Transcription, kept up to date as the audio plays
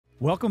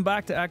Welcome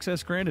back to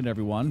Access Granted,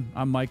 everyone.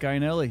 I'm Mike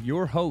Iannelli,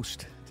 your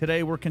host.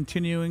 Today, we're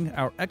continuing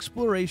our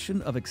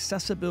exploration of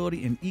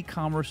accessibility in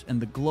e-commerce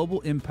and the global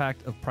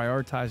impact of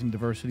prioritizing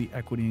diversity,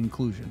 equity, and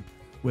inclusion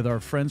with our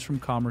friends from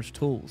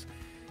commercetools.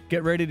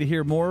 Get ready to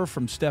hear more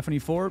from Stephanie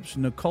Forbes,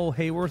 Nicole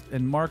Hayworth,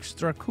 and Marc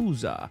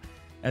Stracuzza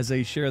as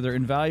they share their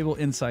invaluable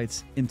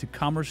insights into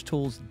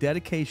commercetools'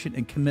 dedication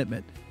and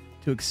commitment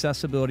to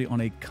accessibility on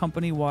a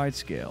company-wide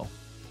scale.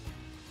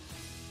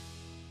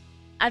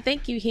 I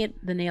think you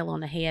hit the nail on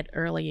the head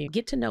earlier.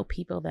 Get to know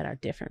people that are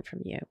different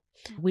from you.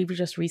 We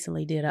just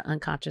recently did an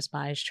unconscious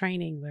bias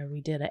training where we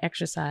did an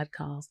exercise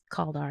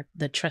called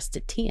the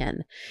Trusted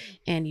 10.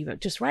 And you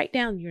just write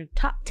down your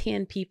top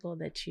 10 people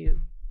that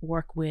you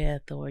work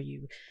with or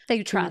that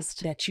you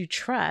trust.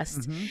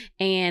 Mm-hmm.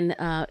 And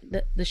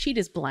the sheet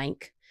is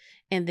blank.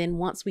 And then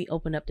once we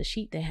open up the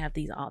sheet, they have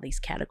all these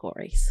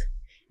categories.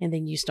 And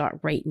then you start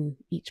rating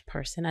each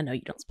person. I know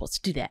you're not supposed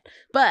to do that.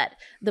 But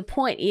the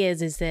point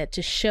is that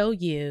to show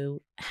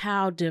you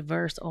how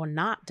diverse or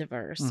not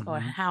diverse Mm-hmm. or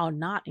how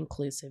not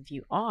inclusive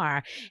you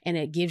are. And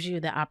it gives you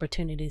the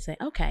opportunity to say,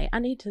 okay, I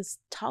need to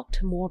talk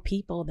to more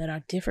people that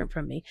are different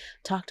from me.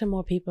 Talk to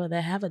more people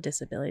that have a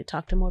disability.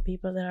 Talk to more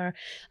people that are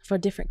for a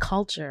different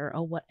culture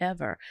or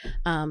whatever.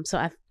 So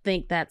I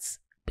think that's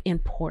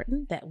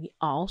important that we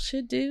all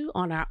should do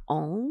on our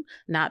own,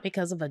 not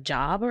because of a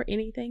job or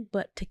anything,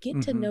 but to get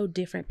to know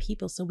different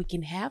people so we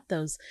can have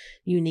those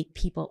unique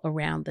people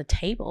around the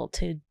table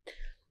to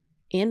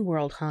end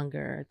world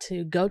hunger,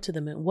 to go to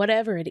the moon,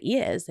 whatever it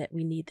is that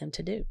we need them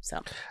to do.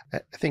 So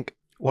I think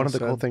one of the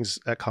cool things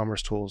at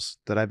commercetools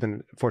that I've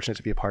been fortunate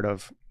to be a part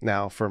of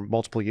now for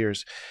multiple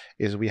years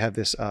is we have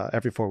this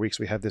every 4 weeks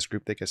we have this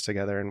group that gets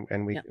together and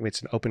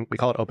it's we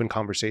call it open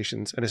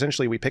conversations, and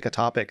essentially we pick a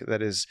topic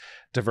that is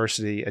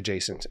diversity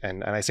adjacent,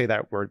 and I say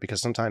that word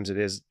because sometimes it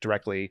is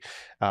directly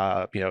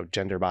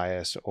gender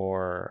bias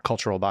or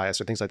cultural bias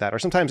or things like that, or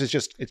sometimes it's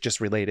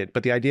just related,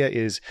 but the idea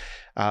is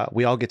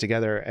we all get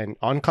together and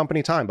on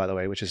company time, by the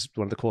way, which is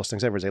one of the coolest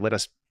things ever,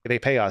 is they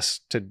pay us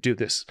to do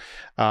this,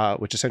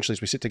 which essentially is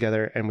we sit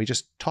together and we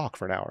just talk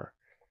for an hour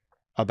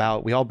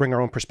about, we all bring our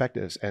own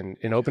perspectives and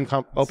in open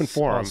forum.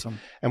 Awesome.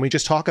 And we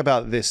just talk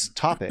about this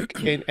topic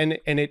and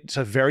it's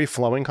a very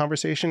flowing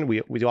conversation.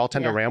 We all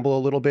tend to ramble a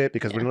little bit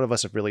because none of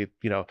us have really,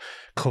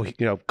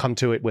 come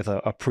to it with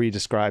a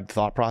pre-described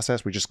thought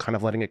process. We're just kind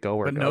of letting it go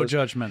where it goes. No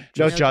judgment.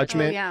 No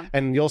judgment.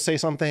 And you'll say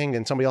something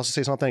and somebody else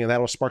will say something and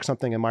that'll spark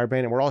something in my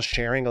brain and we're all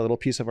sharing a little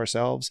piece of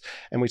ourselves.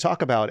 And we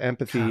talk about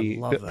empathy.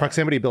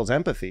 Proximity builds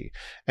empathy.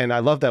 And I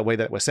love that way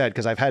that it was said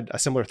because I've had a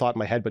similar thought in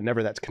my head, but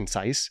never that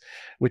concise,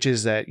 which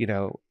is that,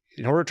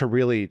 in order to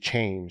really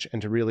change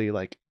and to really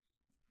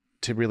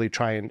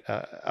try and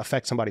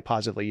affect somebody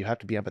positively, you have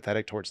to be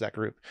empathetic towards that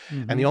group.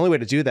 Mm-hmm. And the only way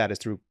to do that is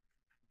through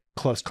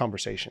close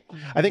conversation.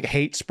 Mm-hmm. I think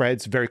hate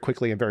spreads very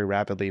quickly and very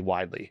rapidly,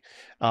 widely.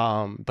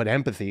 But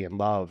empathy and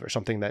love are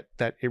something that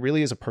it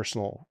really is a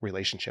personal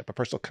relationship, a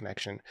personal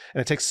connection.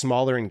 And it takes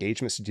smaller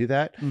engagements to do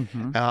that.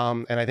 Mm-hmm.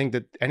 And I think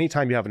that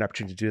anytime you have an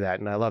opportunity to do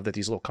that, and I love that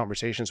these little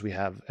conversations we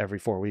have every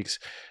 4 weeks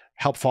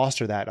help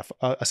foster that,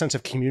 a sense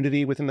of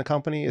community within the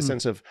company, a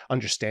sense of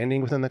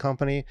understanding within the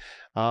company.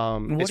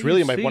 It's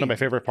really one of my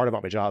favorite part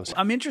about my jobs.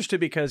 I'm interested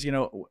because,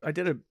 I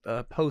did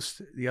a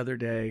post the other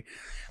day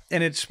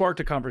and it sparked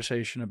a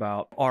conversation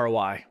about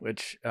ROI,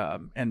 which,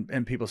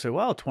 and people say,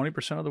 well,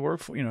 20% of the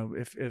work,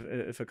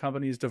 if a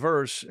company is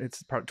diverse,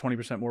 it's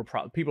 20% more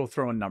people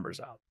throwing numbers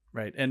out.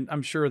 Right. And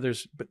I'm sure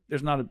there's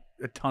not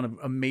a ton of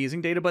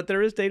amazing data, but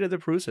there is data that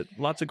proves it.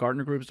 Lots of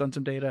Gartner groups done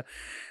some data.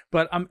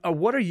 But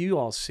what are you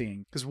all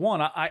seeing? Because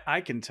one,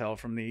 I can tell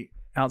from the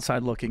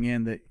outside looking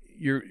in that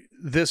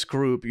this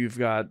group, you've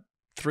got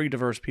 3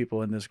 diverse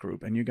people in this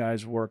group and you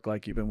guys work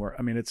like you've been working.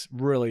 I mean, it's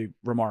really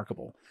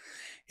remarkable.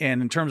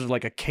 And in terms of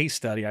like a case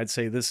study, I'd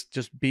say this,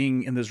 just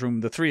being in this room,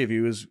 the 3 of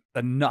you is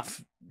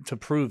enough to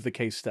prove the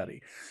case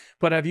study.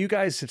 But have you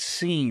guys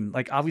seen,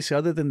 like, obviously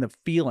other than the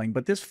feeling,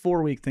 but this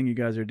 4-week thing you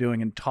guys are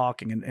doing and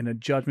talking and a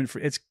judgment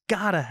it's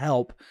got to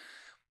help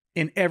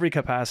in every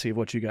capacity of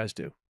what you guys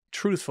do.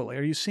 Truthfully,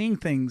 are you seeing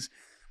things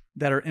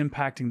that are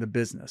impacting the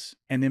business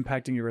and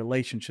impacting your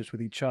relationships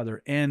with each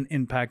other and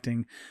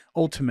impacting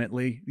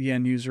ultimately the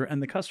end user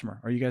and the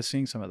customer? Are you guys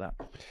seeing some of that?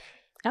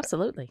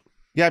 Absolutely.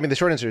 Yeah, I mean, the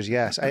short answer is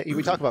yes.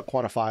 We talk about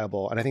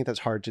quantifiable, and I think that's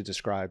hard to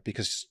describe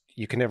because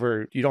you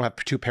don't have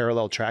 2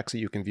 parallel tracks that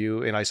you can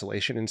view in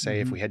isolation and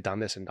say, if we had done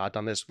this and not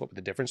done this, what would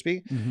the difference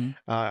be? Mm-hmm.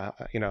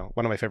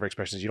 One of my favorite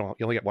expressions, you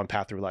only get one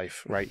path through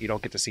life, right? You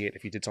don't get to see it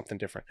if you did something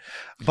different.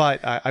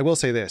 But I will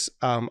say this,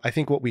 I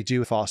think what we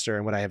do foster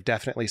and what I have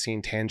definitely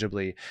seen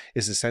tangibly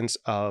is the sense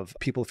of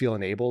people feel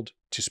enabled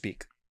to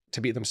speak, to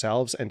be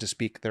themselves and to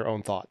speak their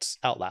own thoughts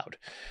out loud.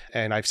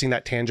 And I've seen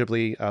that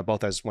tangibly,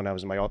 both as when I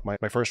was in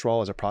my first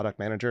role as a product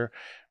manager,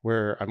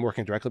 where I'm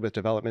working directly with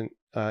development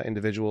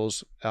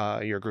individuals,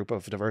 you're a group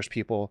of diverse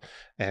people.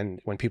 And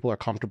when people are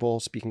comfortable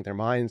speaking their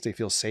minds, they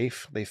feel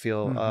safe, they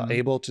feel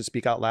able to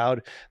speak out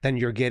loud, then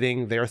you're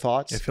getting their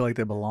thoughts. They feel like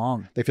they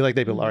belong. They feel like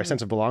they belong, a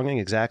sense of belonging,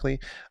 exactly.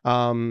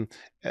 Then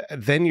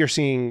you're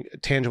seeing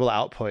tangible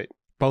output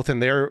both in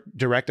their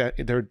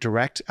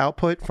direct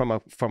output from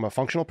a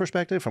functional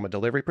perspective, from a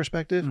delivery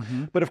perspective.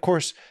 Mm-hmm. But of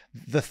course,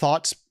 the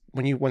thoughts,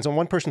 when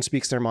one person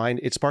speaks their mind,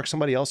 it sparks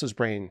somebody else's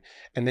brain.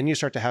 And then you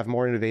start to have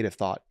more innovative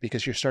thought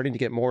because you're starting to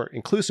get more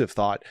inclusive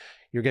thought.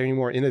 You're getting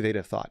more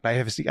innovative thought.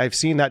 I've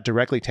seen that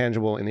directly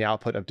tangible in the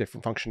output of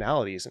different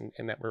functionalities,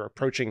 and that we're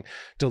approaching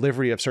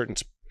delivery of certain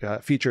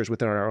features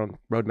within our own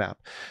roadmap.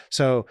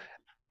 So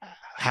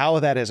how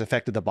that has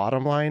affected the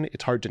bottom line,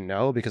 it's hard to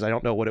know because I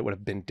don't know what it would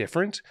have been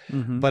different.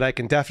 Mm-hmm. But I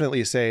can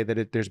definitely say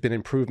that there's been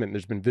improvement.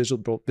 There's been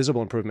visible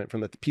improvement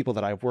from the people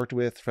that I've worked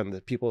with, from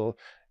the people,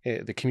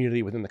 the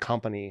community within the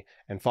company,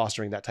 and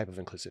fostering that type of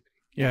inclusivity.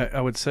 Yeah,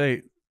 I would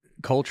say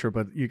culture,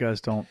 but you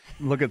guys don't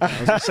look at that. I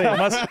was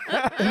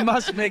gonna say it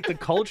must make the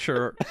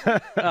culture.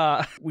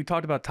 We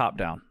talked about top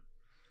down,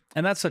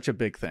 and that's such a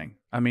big thing.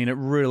 I mean, it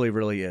really,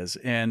 really is.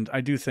 And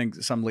I do think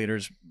some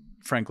leaders,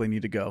 frankly,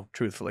 need to go,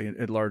 truthfully,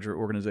 at larger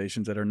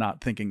organizations that are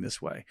not thinking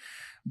this way.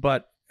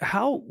 But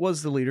how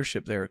was the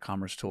leadership there at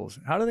commercetools?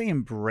 How do they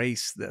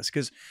embrace this?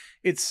 Because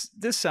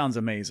this sounds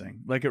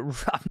amazing. Like, I'm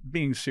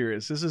being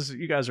serious.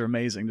 You guys are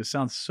amazing. This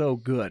sounds so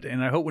good.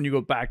 And I hope when you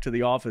go back to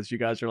the office, you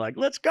guys are like,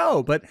 let's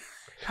go. But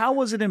how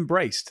was it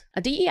embraced?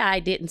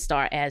 DEI didn't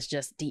start as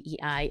just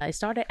DEI. It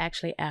started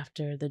actually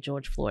after the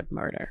George Floyd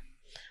murder.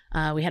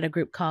 We had a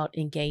group called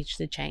Engage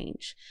the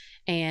Change.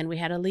 And we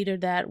had a leader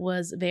that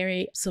was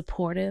very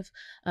supportive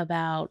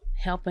about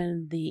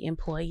helping the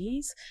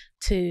employees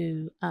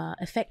to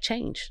affect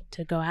change,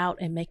 to go out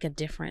and make a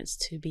difference,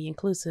 to be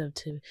inclusive,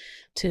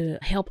 to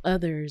help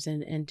others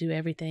and do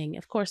everything.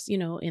 Of course,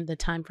 in the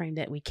time frame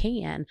that we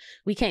can't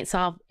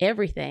solve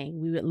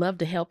everything. We would love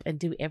to help and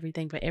do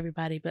everything for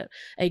everybody, but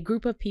a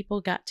group of people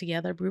got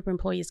together, a group of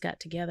employees got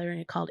together, and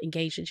it called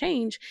Engage the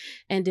Change,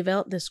 and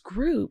developed this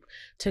group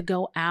to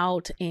go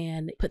out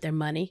and put their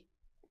money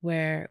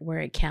where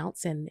it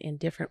counts in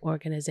different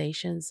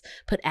organizations,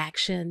 put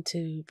action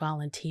to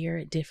volunteer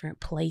at different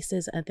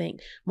places. I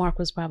think Marc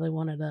was probably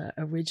one of the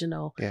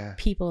original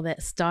people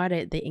that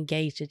started the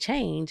Engage to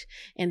Change.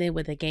 And then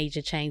with Engage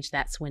to Change,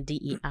 that's when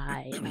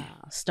DEI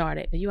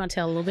started. But you want to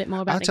tell a little bit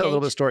more about I'll tell a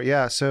little bit of story.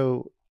 Yeah.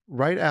 So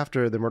right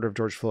after the murder of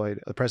George Floyd,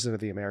 the president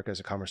of the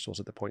Americas at commercetools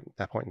at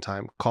that point in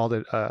time called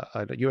it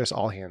a U.S.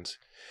 all hands.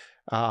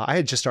 I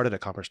had just started at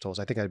commercetools.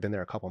 I think I'd been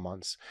there a couple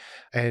months,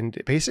 and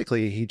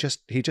basically he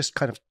just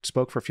kind of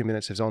spoke for a few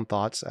minutes, his own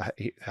thoughts,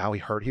 how he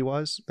hurt he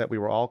was, that we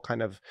were all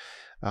kind of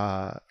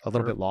a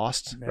little bit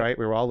lost, right?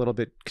 We were all a little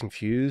bit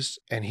confused,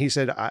 and he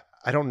said,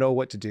 I don't know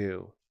what to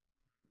do,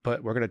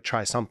 but we're going to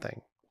try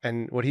something.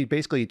 And what he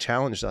basically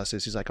challenged us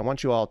is, he's like, I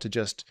want you all to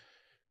just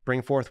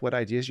bring forth what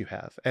ideas you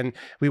have. And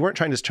we weren't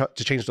trying to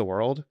change the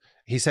world.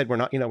 He said, we're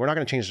not going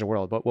to change the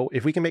world, but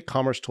if we can make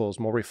commercetools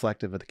more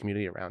reflective of the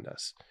community around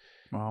us,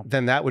 wow,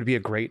 then that would be a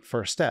great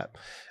first step.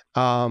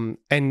 And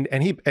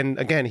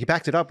again, he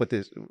backed it up with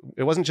this.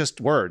 It wasn't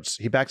just words.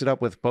 He backed it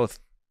up with both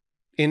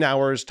in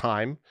hours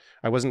time.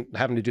 I wasn't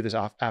having to do this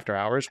after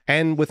hours,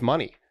 and with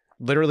money.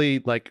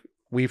 Literally, like,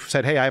 we've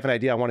said, hey, I have an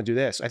idea. I want to do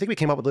this. I think we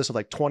came up with a list of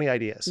like 20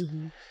 ideas.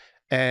 Mm-hmm.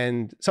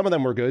 And some of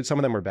them were good. Some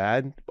of them were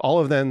bad. All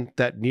of them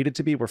that needed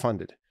to be were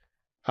funded.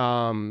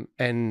 And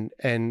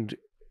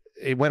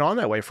it went on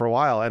that way for a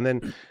while. And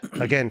then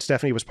again,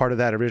 Stephanie was part of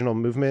that original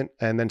movement.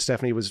 And then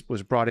Stephanie was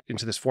brought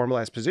into this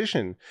formalized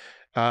position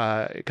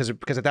because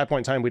at that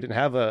point in time, we didn't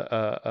have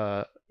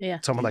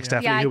someone like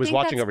Stephanie who was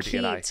watching over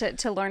DNI.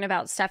 To learn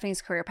about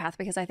Stephanie's career path,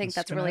 because I think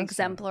that's really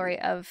exemplary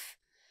of...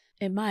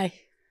 In my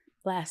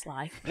last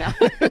life. No.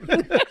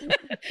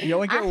 You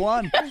only get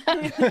one. Well,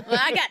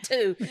 I got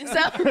two. So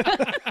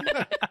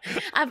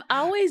I've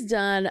always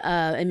done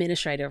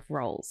administrative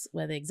roles,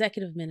 whether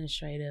executive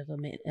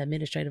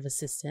administrative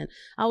assistant.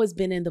 I've always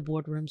been in the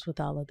boardrooms with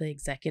all of the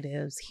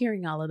executives,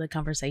 hearing all of the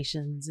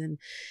conversations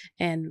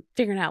and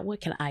figuring out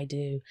what can I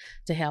do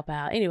to help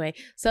out. Anyway,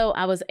 so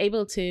I was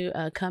able to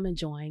come and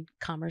join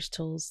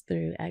commercetools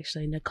through,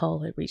 actually,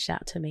 Nicole had reached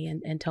out to me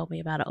and told me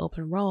about an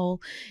open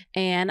role.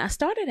 And I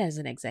started as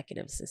an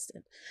executive assistant.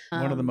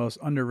 One of the most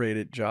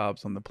underrated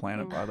jobs on the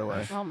planet, by the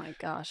way. Oh my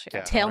gosh.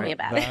 Yeah. Tell me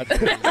about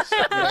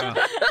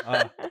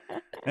it.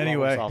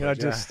 Anyway,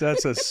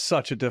 that's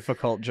such a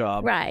difficult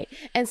job. Right.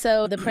 And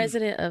so the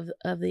president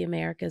of the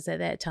Americas at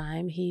that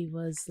time, he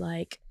was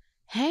like,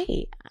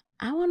 hey,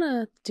 I want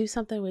to do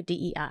something with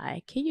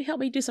DEI. Can you help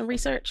me do some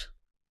research?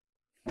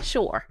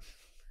 Sure.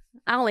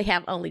 I only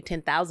have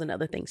 10,000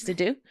 other things to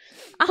do.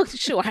 Oh,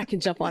 sure, I can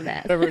jump on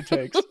that. Whatever it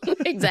takes.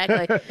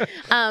 Exactly.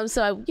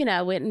 So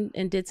I went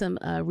and did some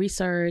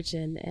research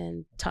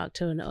and talked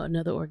to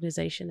another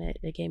organization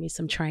that gave me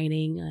some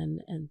training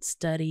and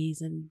studies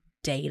and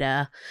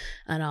data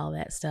and all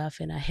that stuff.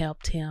 And I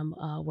helped him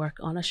work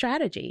on a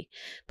strategy.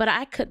 But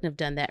I couldn't have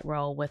done that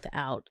role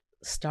without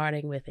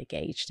starting with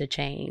Engage to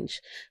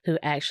Change, who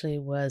actually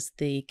was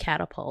the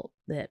catapult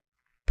that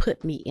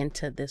put me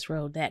into this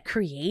role, that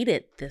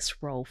created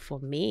this role for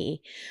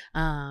me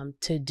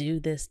to do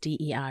this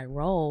DEI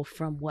role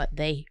from what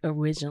they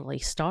originally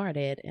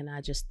started. And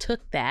I just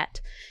took that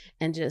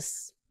and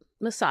just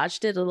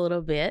massaged it a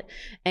little bit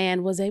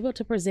and was able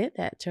to present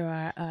that to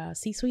our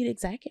C-suite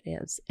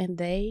executives, and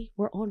they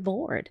were on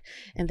board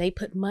and they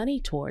put money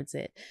towards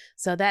it.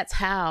 So that's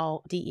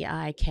how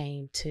DEI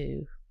came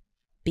to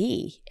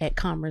be at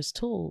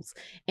commercetools.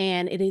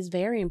 And it is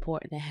very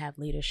important to have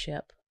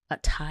leadership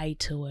tied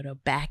to it or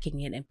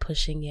backing it and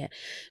pushing it,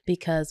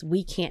 because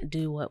we can't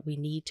do what we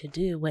need to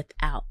do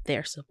without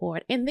their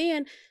support. And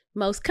then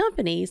most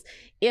companies,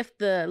 if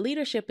the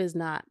leadership is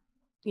not,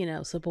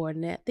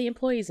 supporting it, the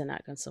employees are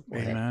not going to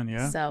support it.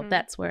 Yeah. So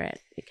that's where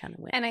it kind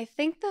of went. And I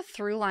think the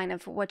through line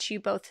of what you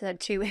both said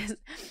too is,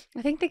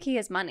 I think the key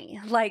is money.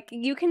 Like,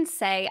 you can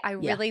say, I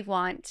really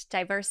want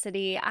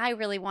diversity. I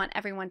really want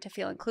everyone to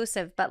feel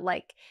inclusive. But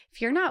like,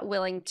 if you're not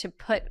willing to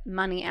put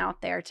money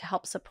out there to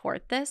help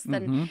support this,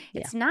 then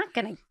it's not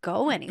going to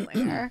go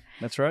anywhere.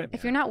 That's right.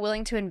 If you're not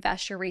willing to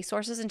invest your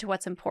resources into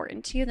what's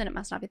important to you, then it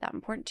must not be that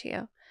important to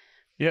you.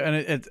 Yeah,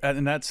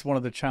 and that's one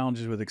of the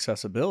challenges with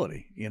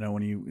accessibility.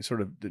 When you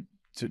sort of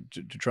to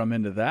drum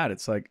into that,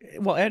 it's like,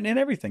 well, and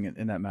everything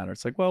in that matter,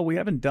 it's like, well, we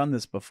haven't done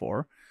this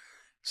before,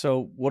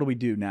 so what do we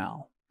do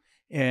now?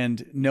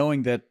 And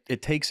knowing that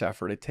it takes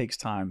effort, it takes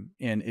time,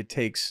 and it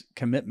takes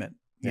commitment.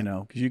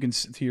 Because you can,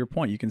 to your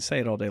point, you can say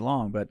it all day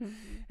long, but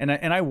and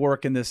I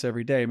work in this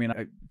every day. I mean,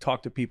 I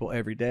talk to people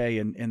every day,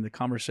 and the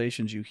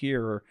conversations you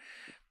hear are,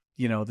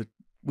 that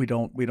we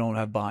don't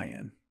have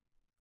buy-in.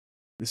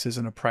 This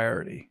isn't a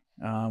priority.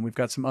 We've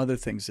got some other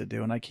things to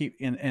do. And I keep,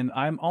 and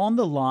I'm on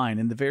the line.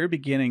 In the very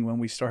beginning, when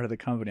we started the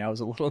company, I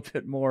was a little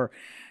bit more,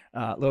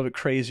 a little bit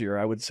crazier.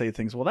 I would say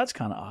things, well, that's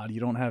kind of odd.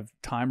 You don't have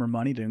time or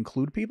money to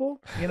include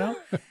people,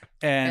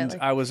 And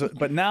really?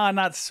 But now I'm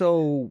not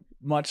so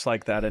much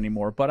like that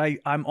anymore. But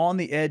I'm on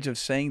the edge of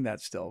saying that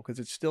still, because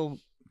it's still,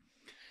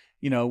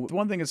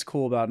 one thing that's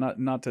cool about,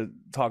 not to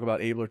talk about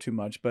Ablr too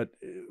much, but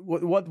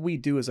what we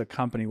do as a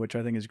company, which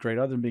I think is great,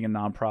 other than being a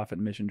nonprofit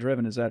mission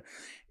driven, is that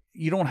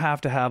you don't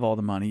have to have all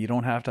the money. You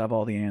don't have to have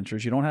all the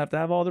answers. You don't have to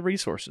have all the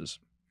resources.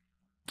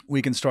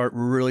 We can start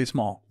really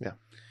small. Yeah.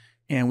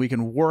 And we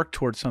can work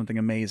towards something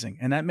amazing.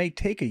 And that may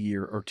take a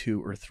year or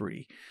 2 or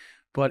 3.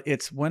 But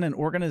it's when an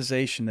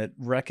organization that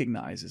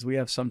recognizes, we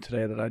have some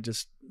today that I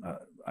just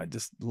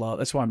love.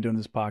 That's why I'm doing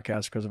this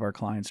podcast, because of our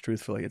clients,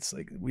 truthfully. It's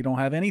like, we don't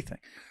have anything,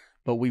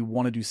 but we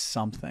want to do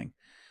something.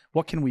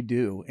 What can we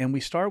do? And we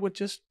start with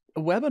just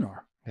a webinar.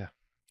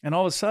 And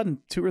all of a sudden,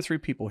 2 or 3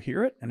 people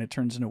hear it, and it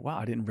turns into, wow,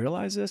 I didn't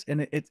realize this.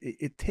 And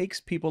it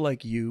takes people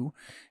like you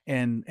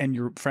and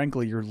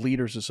frankly, your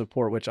leaders of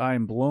support, which I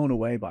am blown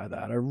away by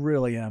that. I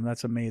really am.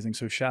 That's amazing.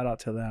 So shout out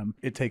to them.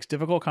 It takes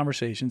difficult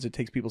conversations. It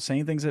takes people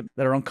saying things that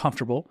are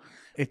uncomfortable.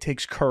 It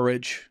takes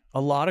courage,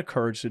 a lot of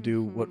courage to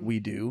do what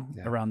we do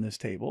around this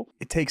table.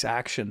 It takes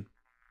action.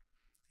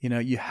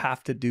 You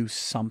have to do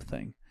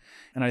something.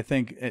 And I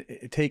think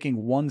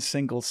taking one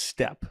single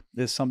step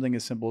is something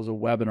as simple as a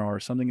webinar, or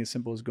something as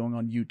simple as going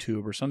on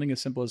YouTube, or something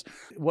as simple as,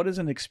 what does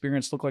an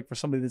experience look like for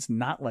somebody that's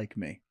not like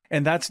me?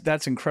 And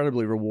that's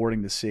incredibly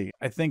rewarding to see.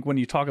 I think when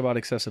you talk about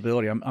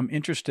accessibility, I'm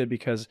interested,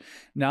 because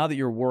now that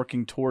you're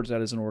working towards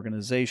that as an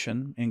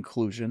organization,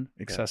 inclusion,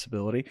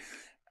 accessibility,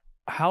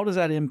 how does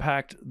that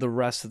impact the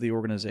rest of the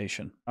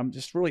organization? I'm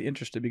just really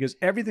interested, because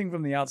everything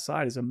from the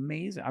outside is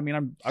amazing. I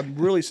mean, I'm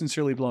really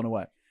sincerely blown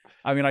away.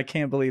 I mean, I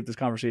can't believe this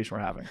conversation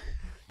we're having,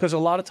 because a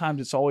lot of times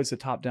it's always the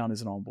top down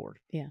isn't on board.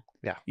 Yeah.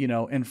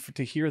 And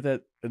to hear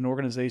that an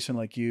organization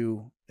like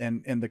you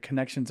and the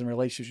connections and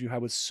relationships you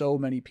have with so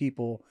many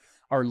people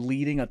are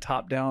leading a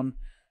top down,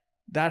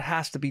 that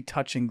has to be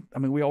touching. I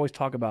mean, we always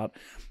talk about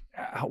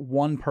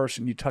one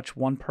person, you touch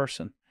one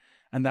person,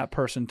 and that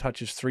person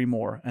touches 3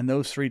 more, and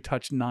those 3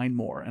 touch 9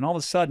 more. And all of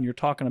a sudden you're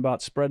talking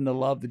about spreading the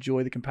love, the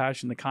joy, the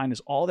compassion, the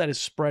kindness, all that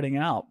is spreading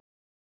out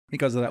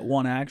because of that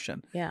one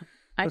action. Yeah.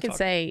 I could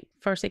say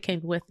first it came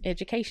with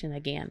education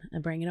again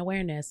and bringing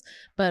awareness,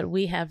 but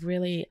we have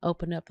really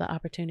opened up the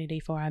opportunity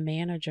for our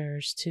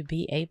managers to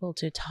be able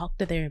to talk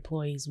to their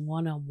employees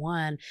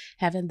one-on-one,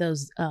 having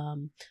those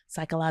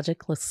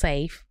psychologically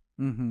safe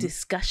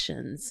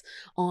discussions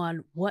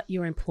on what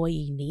your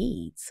employee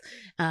needs.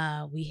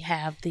 We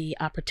have the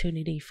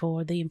opportunity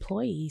for the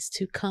employees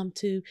to come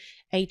to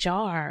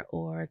HR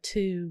or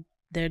to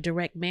their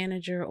direct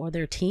manager or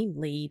their team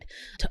lead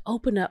to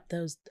open up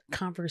those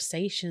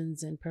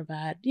conversations and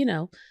provide,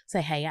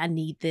 say, hey, I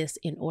need this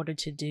in order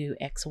to do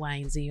X, Y,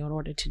 and Z, in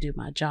order to do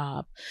my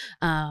job.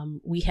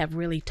 We have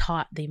really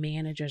taught the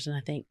managers, and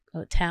I think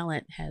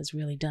talent has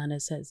really done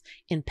is has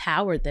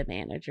empowered the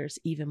managers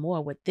even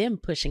more, with them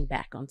pushing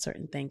back on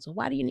certain things. Well,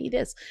 why do you need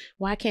this?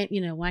 Why can't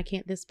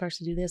this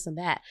person do this and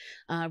that?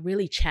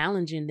 Really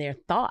challenging their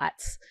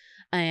thoughts.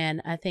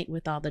 And I think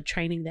with all the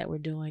training that we're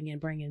doing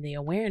and bringing the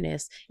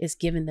awareness, it's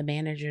giving the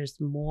managers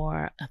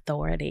more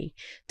authority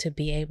to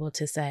be able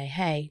to say,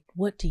 hey,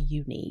 what do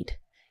you need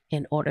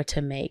in order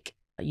to make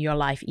your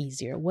life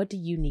easier? What do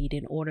you need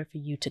in order for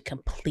you to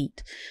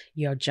complete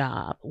your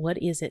job? What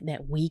is it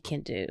that we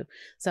can do?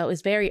 So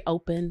it's very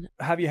open.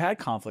 Have you had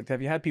conflict?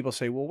 Have you had people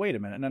say, well, wait a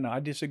minute, no,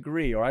 I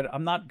disagree, or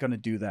I'm not going to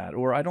do that,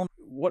 or I don't,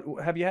 what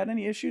have you had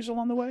any issues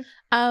along the way?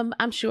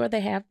 I'm sure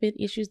there have been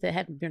issues that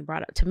haven't been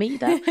brought up to me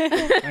though.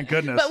 Thank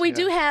goodness. But we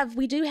do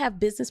have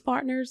business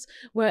partners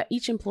where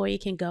each employee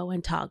can go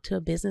and talk to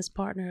a business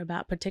partner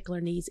about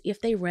particular needs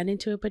if they run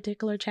into a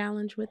particular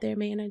challenge with their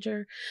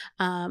manager,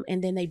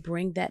 and then they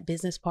bring that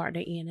business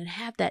partner in and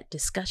have that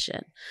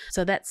discussion.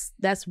 So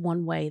that's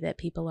one way that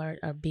people are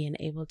being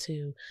able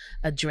to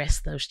address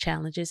those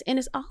challenges. And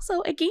it's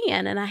also,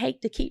 again, and I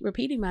hate to keep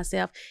repeating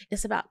myself,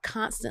 it's about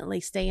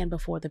constantly staying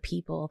before the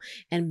people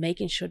and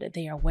making sure that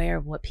they are aware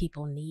of what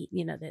people need,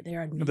 that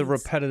there are needs. The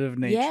repetitive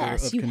nature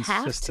of you consistent.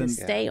 have to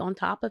stay on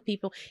top of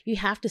people. You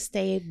have to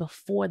stay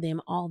before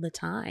them all the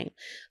time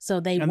so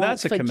they won't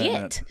that's a forget.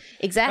 Commitment.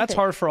 Exactly. That's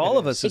hard for all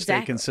of us to stay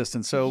Exactly.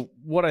 consistent. So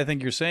what I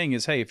think you're saying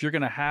is, hey, if you're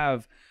going to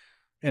have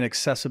an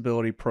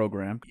accessibility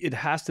program, it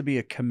has to be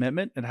a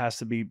commitment. It has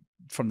to be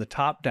from the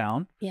top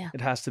down. Yeah.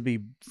 It has to be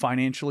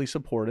financially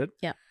supported.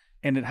 Yeah.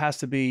 And it has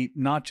to be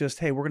not just,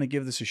 hey, we're going to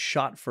give this a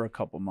shot for a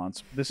couple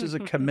months. This is a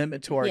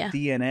commitment to our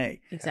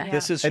DNA. Exactly.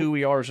 This is who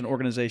we are as an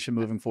organization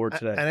moving forward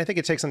today. And I think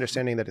it takes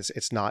understanding that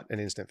it's not an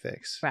instant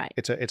fix. Right.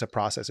 It's a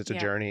process. It's a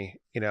journey.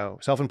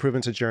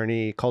 Self-improvement's a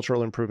journey.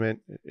 Cultural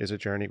improvement is a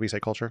journey. We say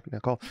culture,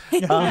 Nicole.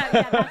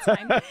 That's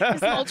fine. It's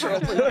cultural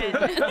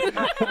improvement.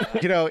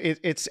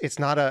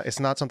 It's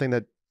not something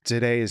that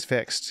today is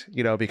fixed,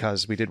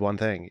 because we did one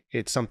thing.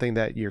 It's something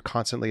that you're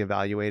constantly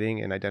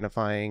evaluating and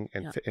identifying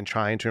and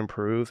trying to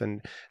improve.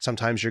 And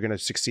sometimes you're going to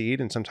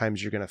succeed and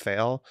sometimes you're going to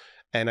fail.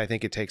 And I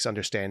think it takes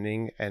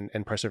understanding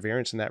and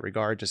perseverance in that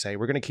regard to say,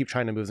 we're going to keep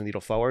trying to move the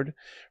needle forward.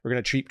 We're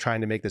going to keep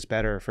trying to make this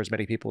better for as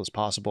many people as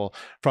possible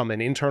from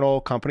an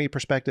internal company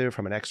perspective,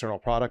 from an external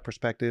product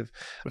perspective.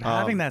 But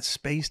having that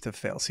space to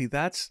fail, see,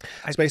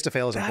 space to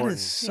fail is important. That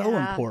is so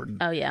important.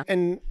 Oh, yeah.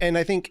 And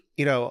I think,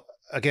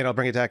 again, I'll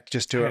bring it back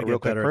just to a real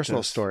quick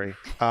personal story.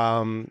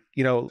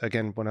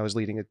 Again, when I was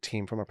leading a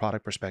team from a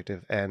product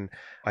perspective, and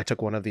I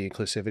took one of the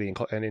inclusivity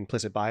and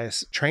implicit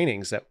bias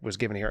trainings that was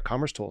given here at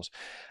commercetools,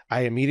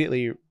 I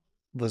immediately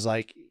was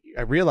like,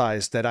 I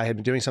realized that I had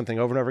been doing something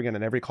over and over again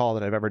in every call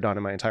that I've ever done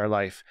in my entire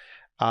life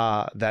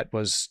that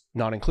was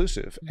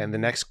non-inclusive. And the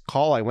next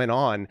call I went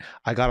on,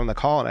 I got on the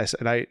call and I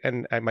said,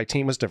 my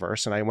team was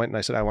diverse, and I went and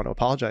I said, I want to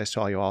apologize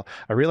to all you all.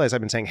 I realized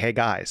I've been saying, hey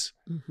guys,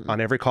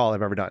 on every call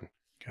I've ever done.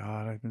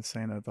 God, I've been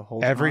saying that the whole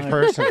Every time.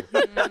 person.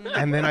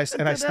 And then I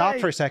stopped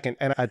for a second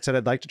and I said,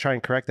 I'd like to try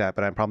and correct that,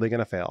 but I'm probably going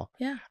to fail.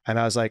 Yeah. And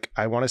I was like,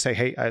 I want to say,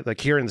 hey,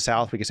 like here in the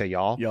South, we could say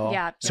y'all.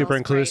 Yeah. Super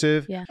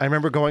inclusive. Yeah. I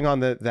remember going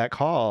on that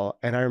call,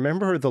 and I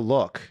remember the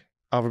look.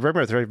 I remember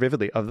it very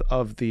vividly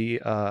of the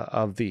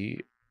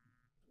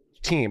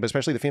team, but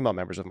especially the female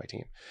members of my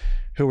team,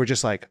 who were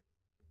just like,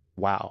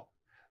 wow.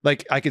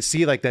 Like I could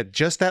see like that,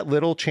 just that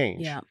little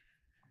change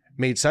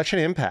made such an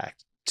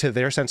impact to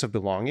their sense of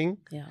belonging.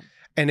 Yeah.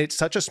 And it's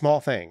such a small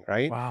thing,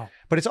 right? Wow.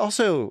 But it's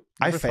also,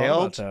 I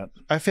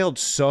failed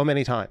so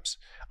many times.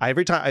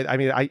 Every time,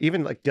 I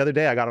even like the other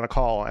day I got on a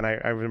call, and I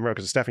remember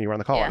because Stephanie, you were on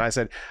the call, and I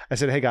said,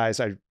 hey guys,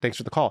 thanks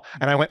for the call.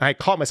 And I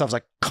caught myself, I was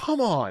like, come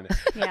on.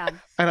 Yeah.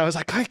 And I was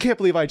like, I can't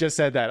believe I just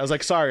said that. I was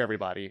like, sorry,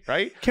 everybody,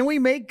 right? Can we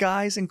make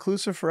guys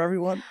inclusive for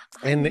everyone?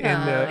 In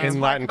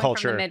Latin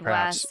culture, from the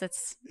Midwest,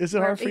 perhaps. Is it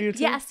hard for you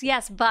too?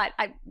 Yes, but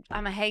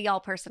I'm a hey y'all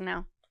person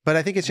now. But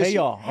I think it's just, hey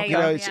y'all.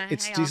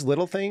 It's these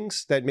little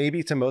things that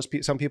maybe to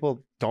some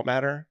people don't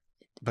matter.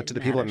 But to the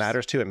people it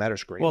matters to, it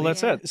matters greatly. Well,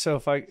 that's it. So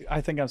if I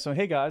think I'm saying,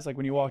 hey guys, like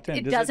when you walked in,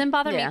 it doesn't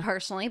bother me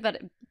personally,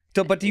 but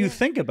do you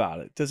think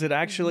about it? Does it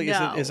actually?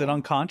 No. Is it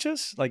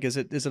unconscious? Like is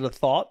it a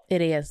thought?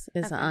 It is.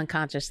 It's an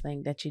unconscious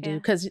thing that you do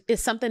because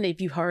it's something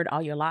that you've heard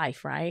all your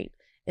life, right?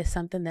 It's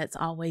something that's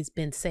always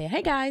been said.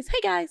 Hey guys,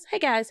 hey guys, hey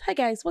guys, hey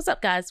guys, what's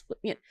up, guys?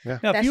 Now,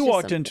 if you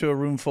walked into a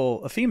room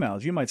full of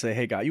females, you might say,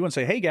 hey guys. You wouldn't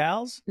say, hey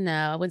gals? No,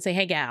 I wouldn't say,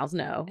 hey gals,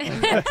 no.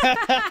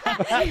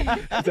 Definitely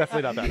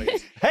not that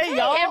easy. Hey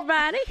y'all.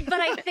 Everybody.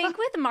 But I think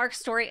with Marc's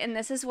story, and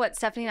this is what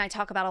Stephanie and I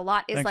talk about a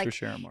lot, is Thanks like for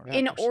sharing, Marc.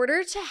 in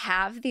order to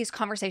have these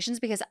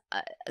conversations, because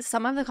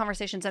some of the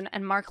conversations,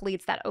 and Marc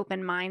leads that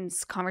Open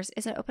Minds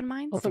is it Open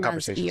Minds? Open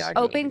Conversations. ERG.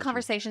 Open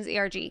Conversations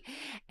ERG.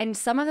 And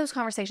some of those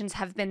conversations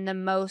have been the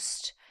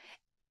most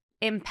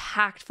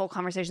impactful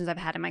conversations I've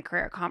had in my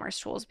career at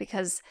commercetools,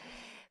 because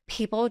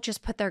people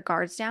just put their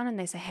guards down and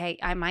they say, hey,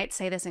 I might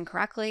say this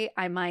incorrectly.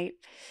 I might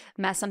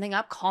mess something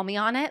up. Call me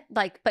on it.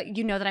 But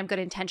you know that I'm good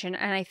intention.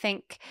 And I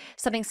think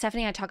something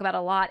Stephanie and I talk about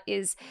a lot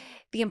is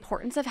the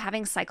importance of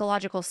having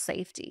psychological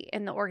safety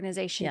in the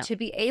organization to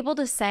be able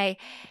to say,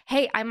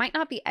 hey, I might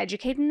not be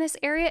educated in this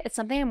area. It's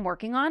something I'm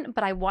working on,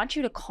 but I want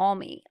you to call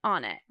me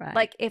on it. Right.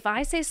 Like if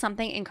I say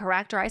something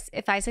incorrect or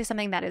if I say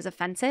something that is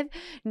offensive,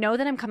 know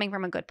that I'm coming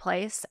from a good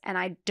place and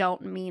I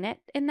don't mean it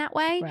in that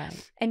way.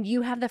 Right. And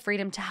you have the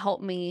freedom to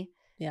help me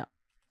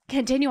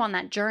continue on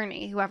that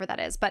journey, whoever that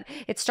is. But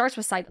it starts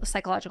with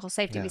psychological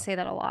safety. We say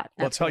that a lot.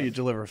 Well, it's how you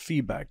deliver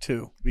feedback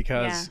too,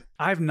 because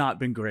I've not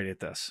been great at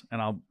this. And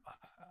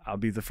I'll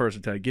be the first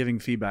to tell you, giving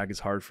feedback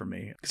is hard for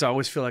me because I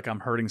always feel like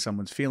I'm hurting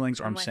someone's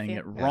feelings, or I'm saying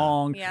it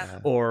wrong,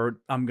 or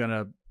I'm going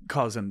to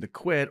cause them to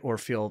quit or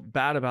feel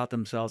bad about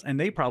themselves. And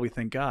they probably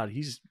think, God,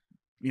 he's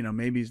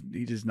maybe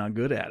he's just not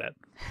good at it.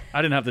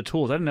 I didn't have the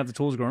tools. I didn't have the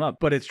tools growing up,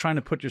 but it's trying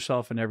to put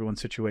yourself in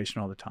everyone's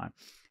situation all the time.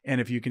 And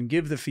if you can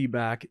give the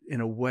feedback in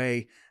a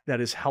way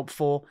that is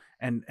helpful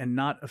and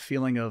not a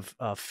feeling of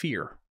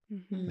fear.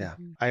 Mm-hmm. Yeah.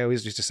 I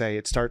always used to say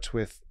it starts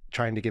with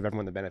trying to give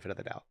everyone the benefit of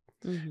the doubt.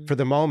 Mm-hmm. For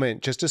the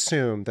moment, just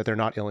assume that they're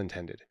not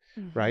ill-intended,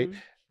 right?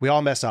 We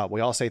all mess up.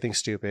 We all say things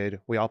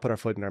stupid. We all put our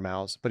foot in our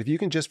mouths. But if you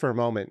can just for a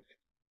moment,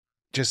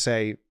 just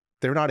say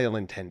they're not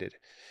ill-intended,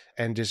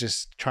 and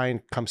just try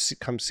and come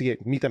see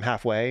it, meet them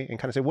halfway and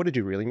kind of say, what did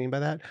you really mean by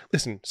that?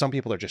 Listen, some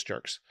people are just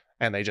jerks,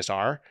 and they just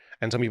are.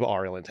 And some people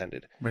are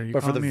ill-intended.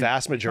 But for the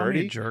vast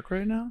majority... a jerk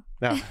right now?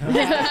 No.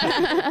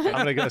 I'm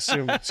going to go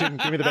assume,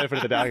 give me the benefit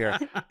of the doubt here.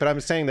 But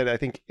I'm saying that I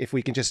think if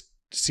we can just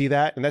see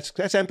that, and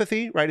that's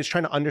empathy, right? It's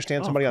trying to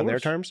understand somebody on their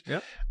terms.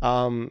 Yep.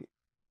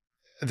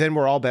 Then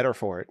we're all better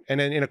for it.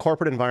 And in a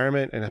corporate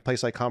environment, in a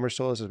place like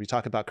commercetools, as we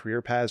talk about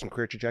career paths and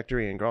career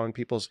trajectory and growing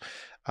people's,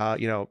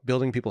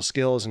 building people's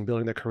skills and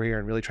building their career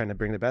and really trying to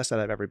bring the best out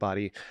of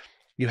everybody,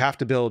 you have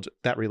to build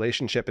that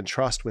relationship and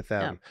trust with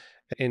them. Yeah.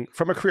 And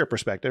from a career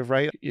perspective,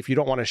 right? If you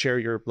don't want to share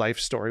your life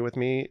story with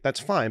me,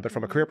 that's fine. But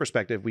from a career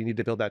perspective, we need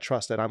to build that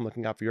trust that I'm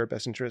looking out for your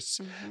best interests,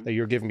 that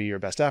you're giving me your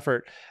best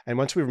effort. And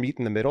once we meet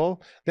in the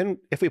middle, then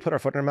if we put our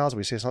foot in our mouths and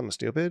we say something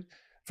stupid,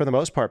 for the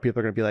most part,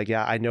 people are going to be like,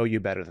 yeah, I know you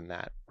better than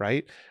that,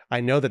 right? I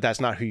know that that's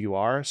not who you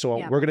are. So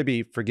we're going to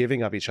be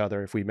forgiving of each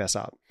other if we mess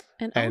up.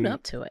 And own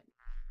up to it.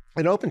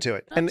 And open to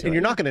it. And you're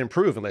not going to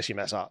improve unless you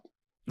mess up.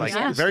 Like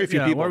very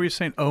few people. Why were you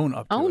saying own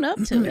up to it? Own up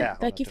to it. Yeah.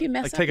 Like if you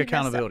mess up, take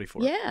accountability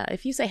for it. Yeah.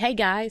 If you say, hey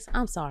guys,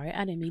 I'm sorry.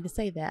 I didn't mean to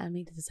say that. I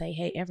needed to say,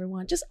 hey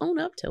everyone, just own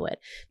up to it.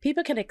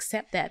 People can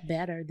accept that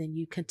better than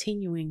you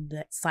continuing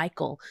that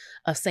cycle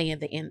of saying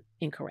the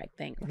incorrect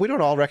thing. We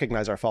don't all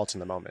recognize our faults in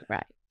the moment.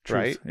 Right.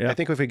 Right? Yeah. I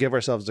think if we give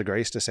ourselves the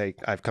grace to say,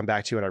 I've come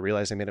back to you and I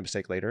realized I made a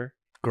mistake later.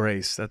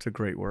 Grace. That's a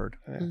great word.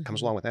 It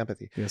comes along with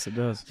empathy. Yes, it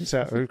does.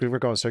 So we're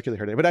going circular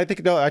here today. But I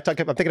think,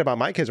 I'm thinking about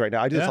my kids right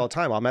now. I do this all the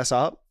time. I'll mess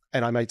up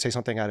and I might say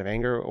something out of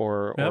anger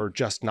or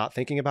just not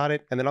thinking about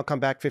it. And then I'll come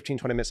back 15,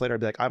 20 minutes later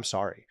and be like, I'm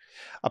sorry.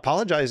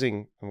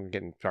 Apologizing. I'm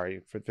getting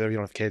sorry. If you don't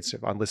have kids,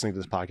 if I'm listening to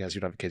this podcast,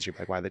 you don't have kids, you're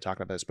like, why are they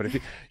talking about this? But if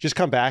you just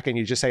come back and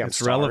you just say, I'm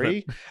sorry,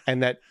 relevant.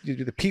 And that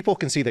the people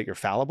can see that you're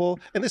fallible.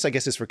 And this, I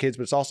guess, is for kids,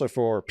 but it's also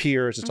for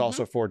peers. It's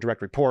also for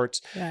direct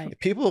reports. Right. If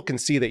people can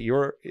see that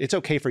it's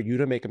okay for you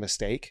to make a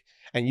mistake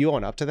and you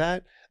own up to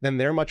that, then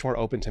they're much more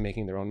open to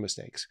making their own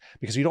mistakes,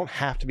 because you don't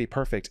have to be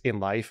perfect in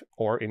life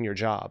or in your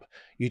job.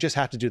 You just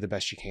have to do the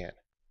best you can.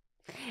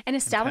 And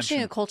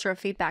establishing a culture of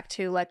feedback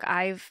too. Like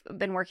I've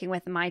been working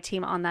with my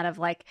team on that of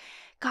like,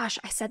 gosh,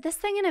 I said this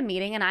thing in a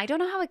meeting and I don't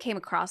know how it came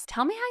across.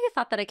 Tell me how you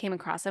thought that it came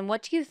across and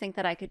what do you think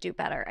that I could do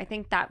better? I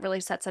think that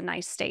really sets a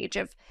nice stage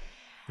of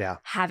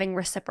having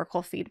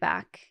reciprocal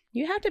feedback.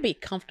 You have to be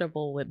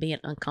comfortable with being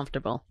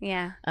uncomfortable.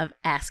 Yeah. Of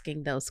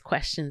asking those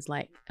questions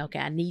like, okay,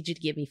 I need you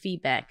to give me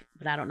feedback,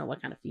 but I don't know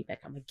what kind of feedback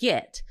I'm going to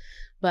get.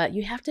 But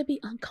you have to be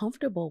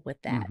uncomfortable with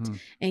that.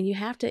 And you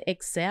have to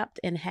accept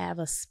and have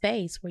a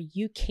space where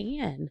you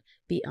can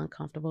be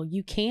uncomfortable.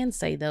 You can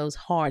say those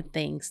hard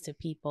things to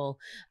people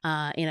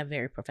in a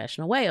very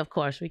professional way. Of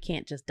course, we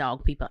can't just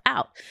dog people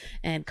out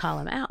and call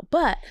them out,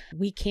 but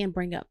we can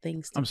bring up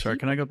things to I'm sorry,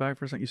 people. can I go back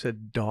for a second? You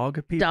said dog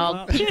people Dog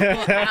out? people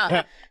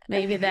out.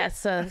 Maybe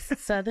that's a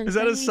Southern Is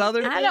that a thing?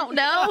 Southern I thing? don't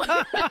know.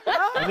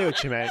 I knew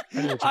what you meant.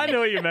 I know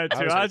what you meant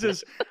too. I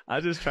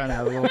was just trying to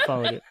have a little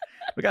fun with it.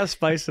 We got to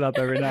spice it up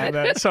every now and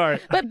then. Sorry.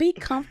 But be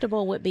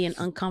comfortable with being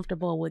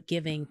uncomfortable with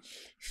giving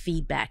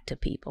feedback to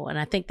people. And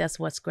I think that's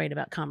what's great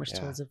about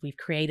commercetools. If we've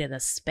created a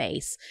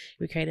space,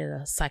 we created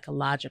a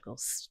psychological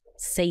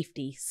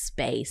safety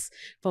space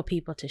for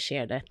people to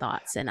share their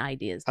thoughts and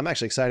ideas. I'm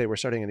actually excited. We're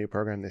starting a new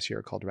program this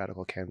year called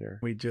Radical Candor.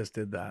 We just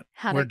did that.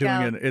 We're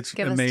doing it. It's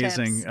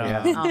amazing.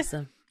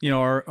 Awesome.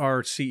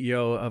 Our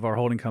CEO of our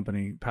holding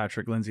company,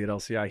 Patrick Lindsay at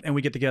LCI, and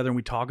we get together and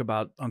we talk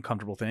about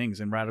uncomfortable things.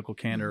 And Radical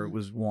Candor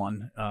was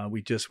one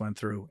we just went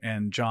through.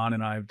 And John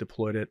and I have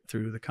deployed it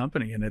through the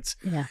company. And it's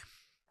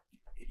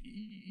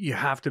you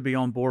have to be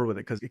on board with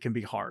it because it can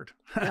be hard.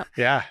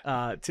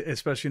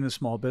 Especially in a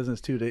small business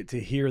too, to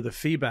hear the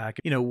feedback.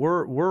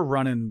 We're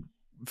running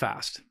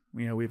fast.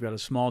 We've got a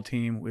small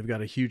team, we've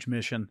got a huge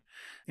mission,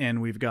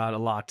 and we've got a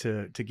lot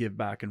to give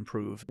back and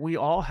prove. We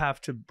all have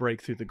to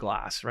break through the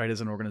glass, right,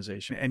 as an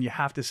organization. And you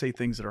have to say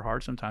things that are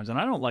hard sometimes. And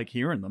I don't like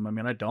hearing them. I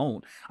mean, I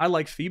don't. I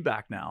like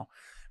feedback now.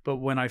 But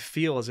when I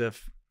feel as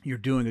if you're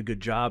doing a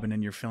good job and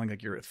then you're feeling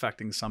like you're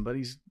affecting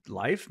somebody's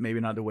life, maybe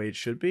not the way it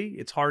should be,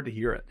 it's hard to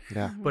hear it.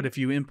 Yeah. But if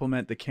you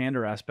implement the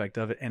candor aspect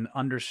of it and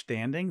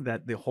understanding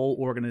that the whole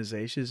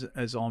organization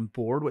is on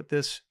board with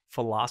this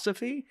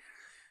philosophy,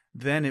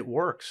 then it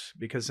works,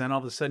 because then all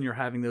of a sudden you're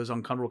having those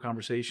uncomfortable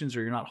conversations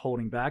or you're not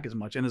holding back as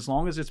much. And as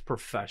long as it's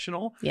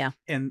professional,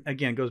 and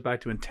again, it goes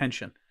back to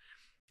intention.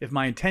 If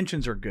my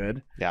intentions are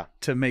good,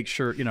 to make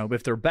sure,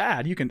 if they're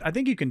bad, I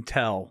think you can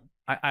tell.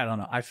 I don't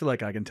know. I feel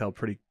like I can tell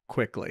pretty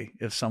quickly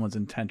if someone's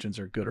intentions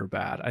are good or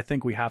bad. I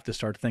think we have to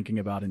start thinking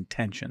about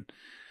intention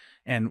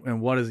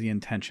and what is the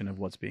intention of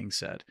what's being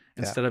said,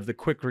 instead of the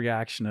quick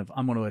reaction of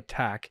I'm going to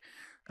attack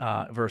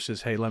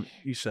versus, hey,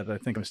 you said, I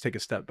think let's take a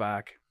step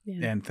back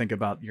and think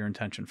about your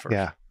intention first.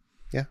 Yeah.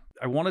 Yeah.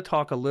 I want to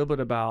talk a little bit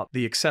about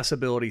the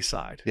accessibility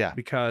side. Yeah.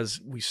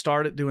 Because we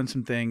started doing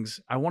some things.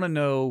 I want to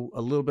know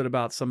a little bit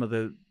about some of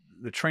the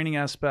training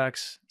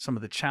aspects, some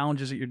of the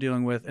challenges that you're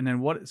dealing with, and then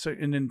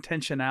an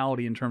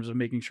intentionality in terms of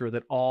making sure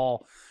that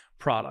all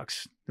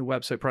products, the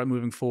website product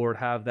moving forward,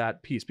 have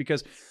that piece,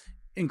 because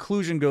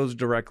inclusion goes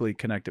directly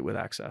connected with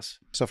access.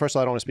 So first of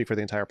all, I don't want to speak for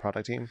the entire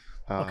product team.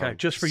 Okay,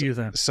 just for you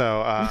then.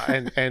 So,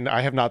 and I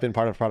have not been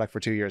part of product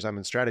for 2 years. I'm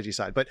in strategy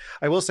side, but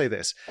I will say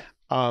this.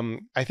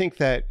 I think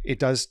that it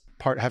does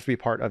have to be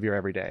part of your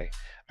everyday.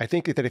 I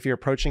think that if you're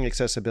approaching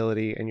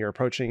accessibility and you're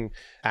approaching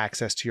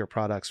access to your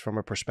products from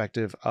a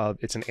perspective of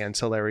it's an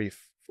ancillary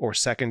or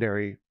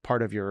secondary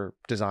part of your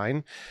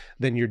design,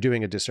 then you're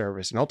doing a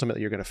disservice. And ultimately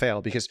you're going to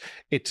fail, because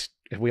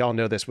we all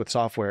know this with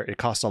software, it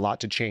costs a lot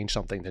to change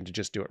something than to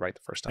just do it right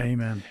the first time.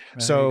 Amen.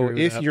 So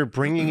if you're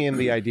bringing in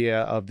the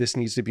idea of this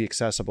needs to be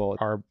accessible,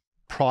 our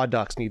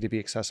products need to be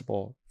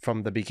accessible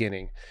from the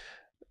beginning,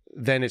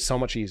 then it's so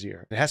much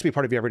easier. It has to be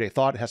part of your everyday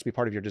thought. It has to be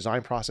part of your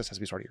design process. It has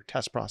to be part of your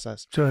test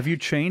process. So have you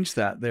changed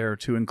that there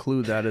to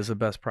include that as a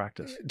best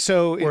practice?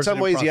 So in some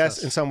ways,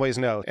 yes. In some ways,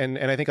 no. And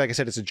I think, like I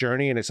said, it's a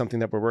journey and it's something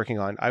that we're working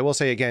on. I will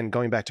say, again,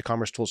 going back to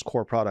commercetools'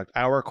 core product,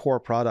 our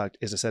core product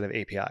is a set of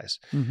APIs.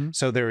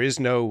 So there is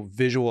no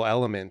visual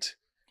element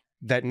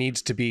that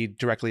needs to be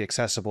directly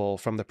accessible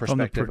from the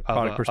perspective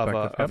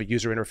of a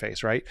user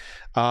interface, right?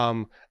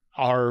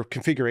 Our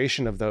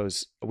configuration of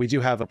those, we do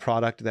have a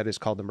product that is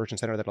called the Merchant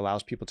Center that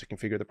allows people to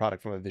configure the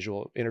product from a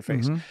visual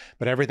interface,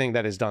 but everything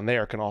that is done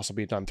there can also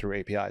be done through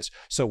APIs.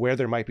 So where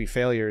there might be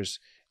failures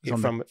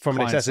from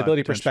an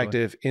accessibility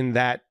perspective in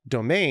that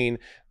domain,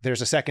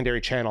 there's a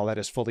secondary channel that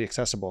is fully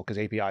accessible, because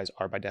APIs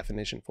are by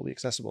definition fully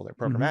accessible. They're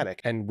programmatic.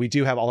 And we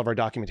do have all of our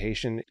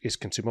documentation is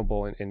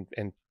consumable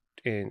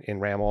in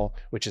RAML,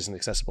 which is an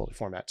accessibility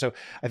format. So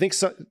I think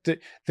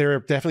there are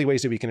definitely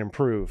ways that we can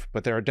improve,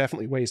 but there are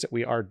definitely ways that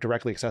we are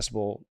directly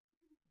accessible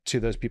to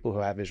those people who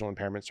have visual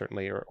impairment,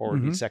 certainly, or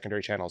need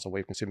secondary channels, a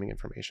way of consuming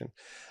information.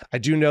 I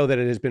do know that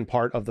it has been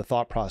part of the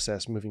thought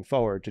process moving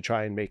forward to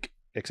try and make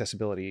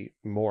accessibility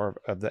more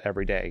of the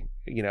everyday,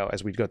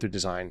 as we go through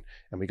design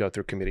and we go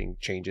through committing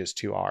changes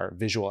to our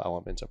visual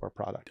elements of our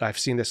product. I've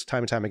seen this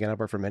time and time again. I've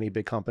worked for many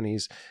big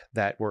companies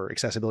that were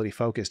accessibility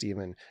focused.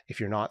 Even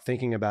if you're not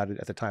thinking about it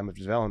at the time of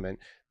development,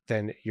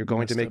 then you're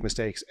going to make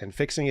mistakes, and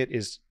fixing it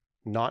is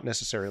not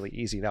necessarily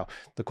easy. Now,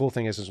 the cool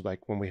thing is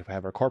like when we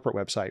have our corporate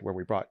website where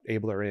we brought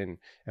Ablr in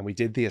and we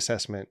did the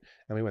assessment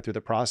and we went through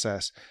the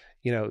process,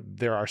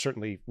 there are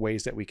certainly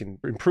ways that we can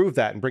improve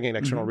that and bring in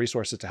external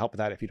resources to help with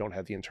that if you don't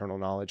have the internal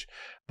knowledge.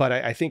 But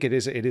I think it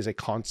is a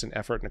constant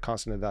effort and a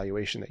constant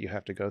evaluation that you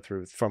have to go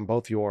through from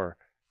both your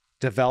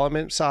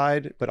development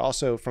side, but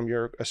also from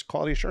your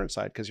quality assurance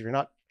side. Because if you're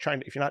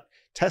not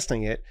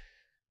testing it,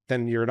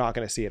 then you're not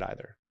going to see it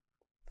either.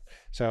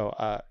 So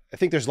I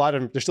think there's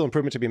still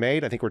improvement to be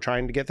made. I think we're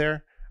trying to get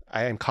there.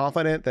 I am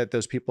confident that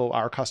those people,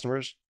 our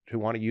customers who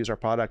want to use our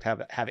product,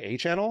 have a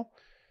channel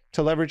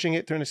to leveraging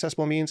it through an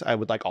accessible means. I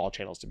would like all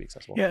channels to be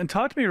accessible. Yeah, and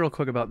talk to me real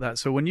quick about that.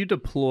 So when you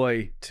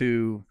deploy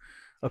to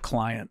a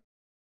client,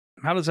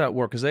 how does that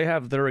work? Because they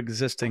have their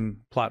existing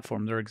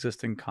platform, their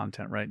existing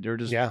content, right? They're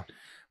just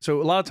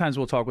So a lot of times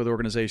we'll talk with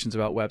organizations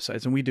about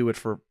websites, and we do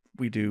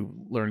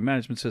learning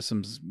management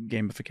systems,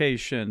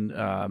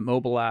 gamification,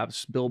 mobile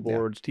apps,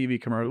 billboards, TV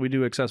commercials. We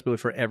do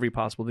accessibility for every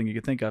possible thing you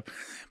could think of.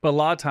 But a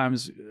lot of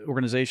times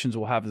organizations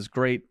will have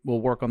will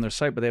work on their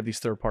site, but they have these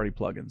third-party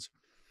plugins.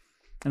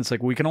 And it's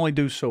like, we can only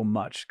do so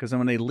much, because then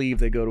when they leave,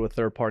 they go to a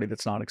third party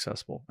that's not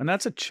accessible. And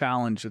that's a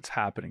challenge that's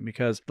happening,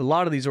 because a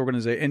lot of these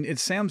organizations, and it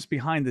sounds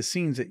behind the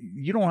scenes that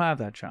you don't have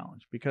that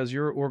challenge because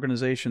your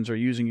organizations are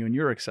using you and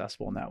you're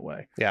accessible in that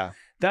way. Yeah.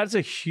 That's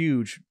a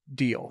huge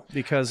deal,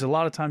 because a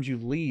lot of times you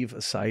leave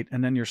a site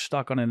and then you're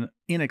stuck on an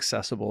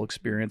inaccessible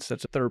experience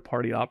that's a third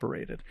party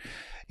operated.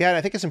 Yeah. And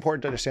I think it's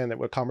important to understand that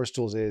what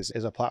commercetools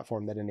is a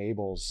platform that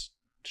enables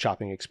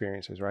shopping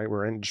experiences, right?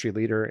 We're an industry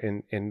leader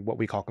in what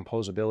we call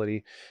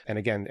composability. And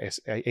again,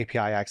 API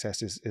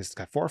access is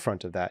the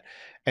forefront of that.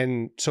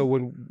 And so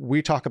when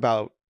we talk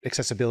about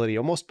accessibility,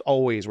 almost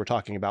always we're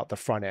talking about the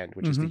front end,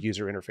 which is the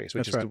user interface,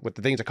 which is what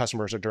the things that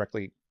customers are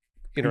directly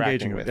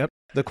interacting with. Yep.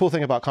 The cool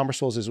thing about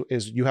commercetools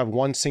is you have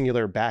one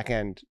singular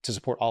backend to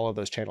support all of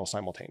those channels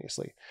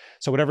simultaneously.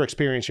 So whatever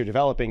experience you're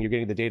developing, you're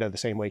getting the data the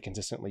same way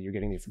consistently. You're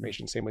getting the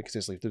information the same way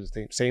consistently through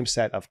the same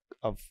set of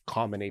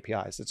common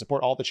APIs that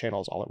support all the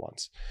channels all at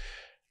once.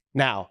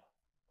 Now,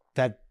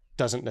 that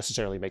doesn't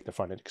necessarily make the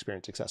front end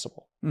experience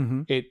accessible.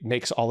 It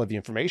makes all of the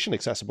information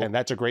accessible, and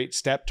that's a great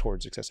step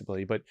towards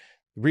accessibility. But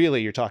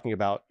really, you're talking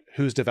about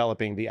who's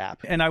developing the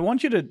app. And I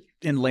want you to,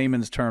 in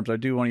layman's terms, I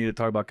do want you to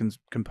talk about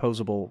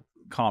composable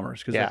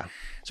commerce. Yeah.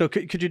 So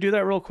could you do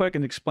that real quick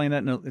and explain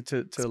that to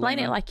explain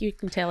it like you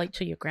can tell it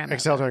to your grandma.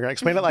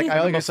 Explain it like I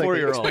always like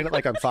explain it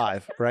like I'm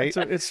 5, right?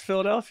 So it's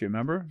Philadelphia.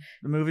 Remember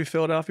the movie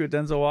Philadelphia with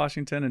Denzel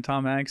Washington and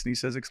Tom Hanks, and he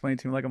says, "Explain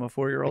to me like I'm a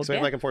 4-year-old."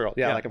 Explain like a 4-year-old.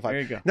 Yeah, like I'm 5.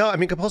 There you go. No, I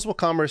mean, composable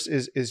commerce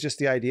is just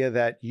the idea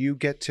that you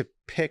get to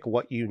pick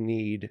what you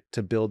need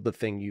to build the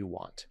thing you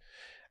want.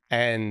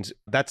 And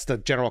that's the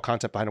general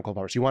concept behind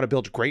commerce. You want to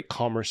build great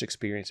commerce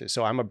experiences.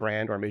 So I'm a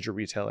brand or a major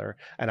retailer,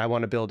 and I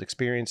want to build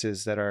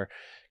experiences that are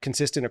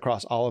consistent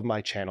across all of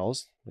my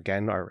channels.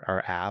 Again,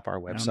 our app, our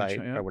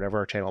website, or whatever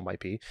our channel might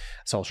be.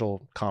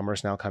 Social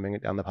commerce now coming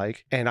down the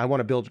pike. And I want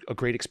to build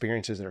great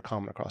experiences that are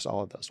common across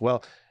all of those.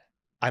 Well,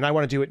 and I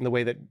want to do it in the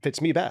way that fits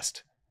me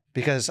best,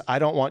 because I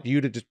don't want you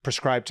to just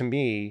prescribe to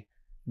me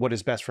what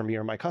is best for me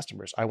or my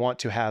customers. I want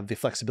to have the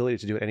flexibility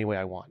to do it any way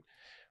I want.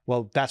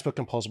 Well, that's what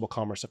composable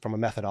commerce from a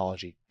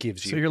methodology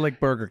gives you. So you're like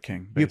Burger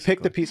King, basically. You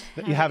pick the piece,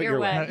 you have it your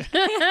way.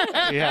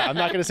 Yeah, I'm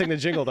not going to sing the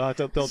jingle.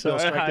 They'll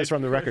strike this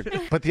from the record.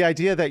 But the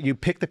idea that you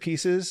pick the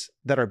pieces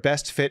that are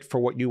best fit for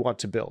what you want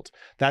to build.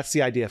 That's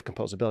the idea of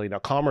composability. Now,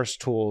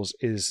 commercetools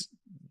is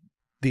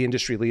the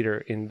industry leader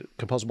in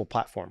composable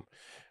platform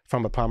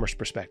from a commerce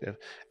perspective.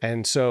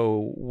 And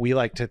so we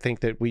like to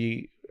think that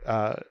we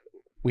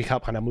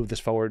help kind of move this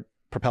forward,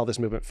 propel this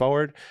movement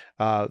forward.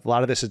 A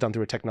lot of this is done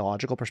through a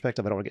technological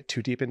perspective. I don't want to get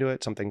too deep into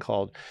it. Something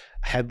called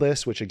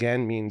headless, which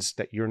again means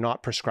that you're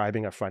not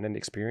prescribing a front-end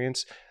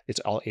experience. It's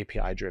all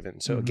API driven.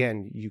 So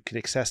again, you can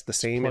access the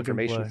same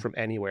information from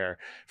anywhere,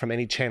 from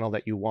any channel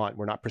that you want.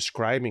 We're not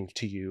prescribing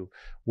to you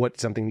what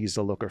something needs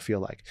to look or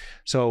feel like.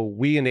 So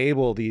we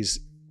enable these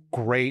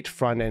great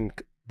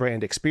front-end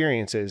brand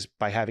experiences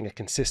by having a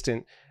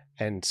consistent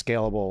and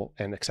scalable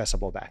and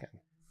accessible backend.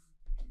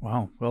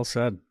 Wow, well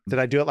said. Did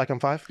I do it like I'm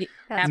 5?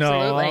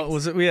 Absolutely. No,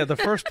 was it? Yeah, the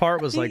first part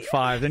was like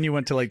 5. Then you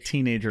went to like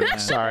teenager. Man.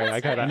 Sorry,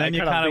 and then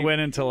you kind of went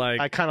into like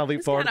I kind of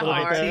leaped forward a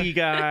little bit. IT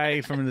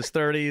guy from his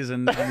 30s,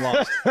 and I'm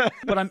lost.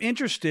 But I'm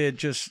interested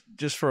just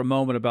for a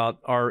moment about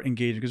our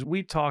engagement, because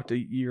we talked a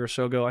year or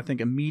so ago. I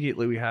think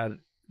immediately we had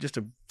just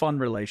a fun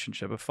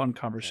relationship, a fun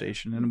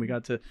conversation, and we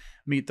got to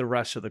meet the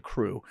rest of the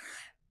crew.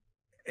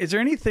 Is there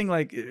anything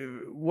like,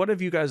 what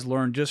have you guys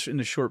learned just in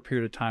the short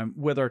period of time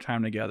with our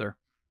time together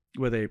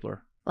with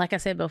Ablr? Like I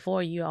said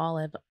before, you all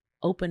have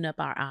opened up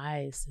our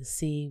eyes to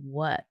see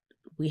what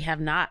we have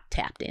not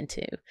tapped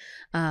into,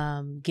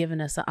 given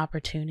us an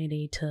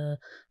opportunity to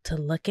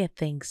look at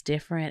things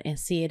different and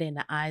see it in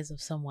the eyes of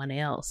someone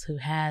else who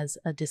has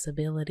a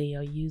disability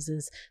or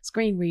uses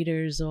screen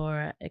readers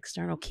or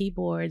external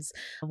keyboards.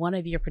 One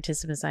of your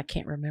participants, I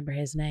can't remember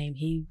his name,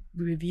 he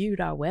reviewed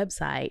our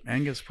website.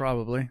 Angus,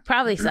 probably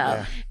so.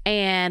 Yeah.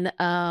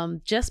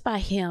 And just by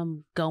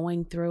him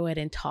going through it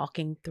and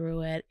talking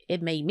through it,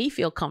 it made me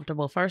feel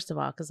comfortable, first of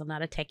all, because I'm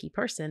not a techie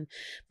person,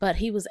 but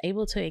he was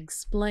able to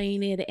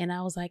explain it. And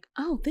I was like,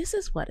 oh, this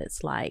is what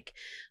it's like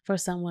for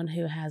someone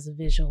who has a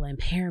visual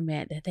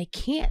impairment that they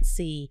can't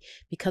see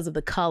because of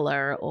the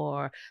color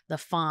or the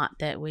font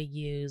that we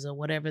use or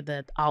whatever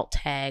the alt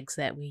tags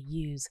that we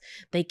use.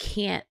 They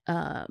can't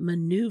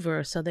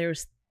maneuver. So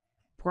there's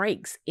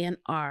breaks in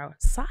our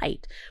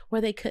site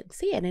where they couldn't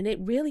see it. And it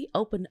really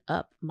opened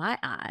up my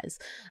eyes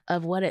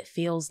of what it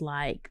feels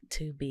like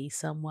to be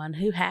someone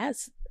who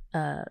has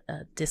a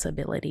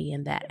disability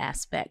in that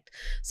aspect.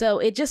 So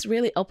it just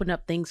really opened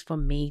up things for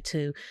me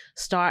to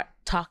start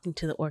talking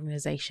to the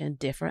organization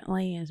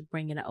differently and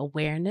bringing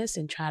awareness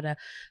and try to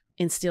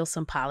instill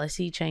some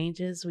policy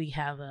changes. We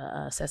have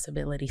a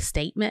accessibility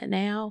statement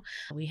now.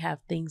 We have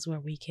things where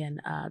we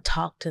can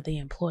talk to the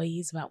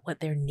employees about what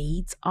their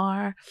needs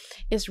are.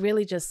 It's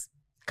really just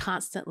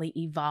constantly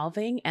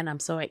evolving, and I'm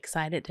so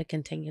excited to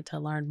continue to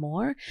learn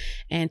more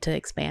and to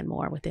expand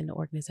more within the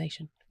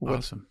organization.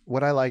 Awesome.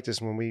 What I liked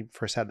is when we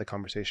first had the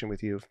conversation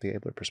with you from the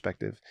Ablr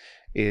perspective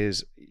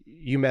is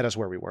you met us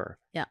where we were.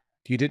 Yeah.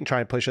 You didn't try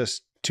and push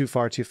us too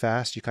far, too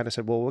fast. You kind of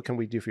said, well, what can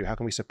we do for you? How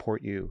can we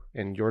support you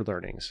in your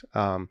learnings?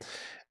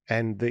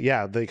 And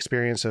the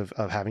experience of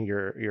having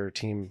your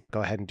team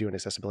go ahead and do an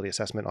accessibility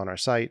assessment on our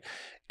site,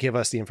 give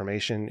us the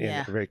information in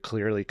a very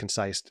clearly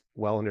concise,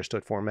 well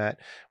understood format.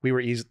 We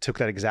were took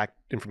that exact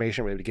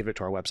information, we were able to give it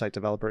to our website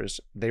developers.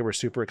 They were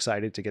super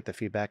excited to get the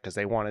feedback because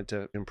they wanted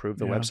to improve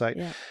the website.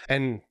 Yeah.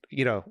 And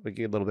we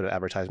get a little bit of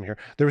advertisement here.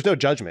 There was no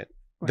judgment.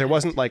 Right. There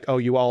wasn't like, oh,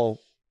 you all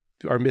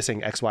are missing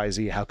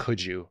XYZ. How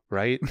could you?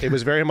 Right? It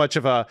was very much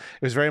of a.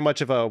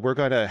 We're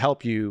going to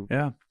help you.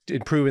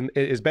 Improve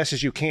as best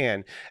as you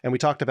can. And we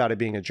talked about it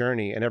being a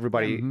journey, and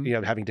everybody,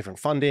 having different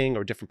funding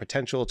or different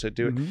potential to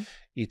do it.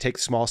 You take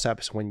small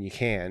steps when you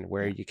can,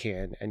 where you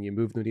can, and you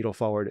move the needle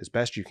forward as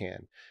best you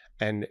can.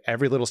 And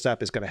every little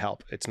step is going to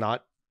help. It's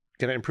not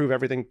going to improve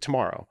everything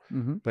tomorrow,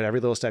 but every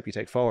little step you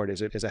take forward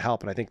is a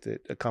help. And I think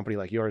that a company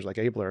like yours, like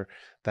Ablr,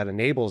 that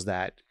enables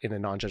that in a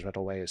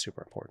non-judgmental way is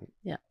super important.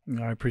 Yeah.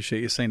 I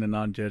appreciate you saying the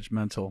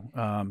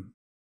non-judgmental.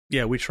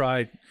 Yeah, we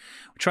try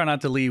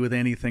not to lead with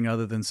anything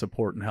other than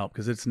support and help,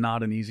 because it's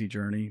not an easy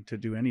journey to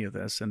do any of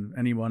this. And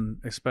anyone,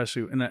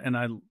 especially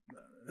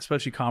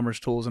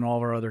commercetools and all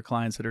of our other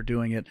clients that are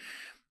doing it,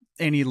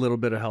 any little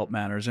bit of help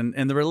matters,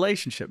 and the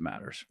relationship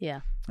matters.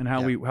 Yeah. And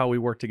how we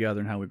work together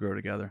and how we grow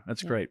together.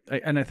 That's great.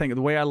 And I think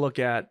the way I look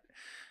at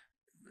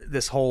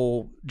this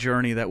whole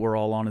journey that we're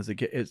all on is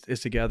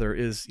together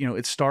is,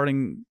 it's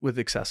starting with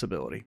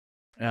accessibility.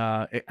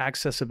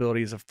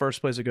 Accessibility is the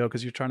first place to go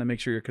because you're trying to make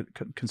sure your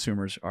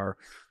consumers are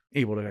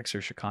able to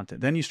access your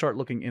content. Then you start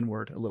looking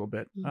inward a little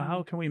bit.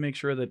 How can we make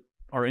sure that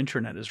our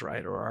intranet is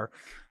right, or our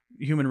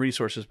human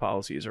resources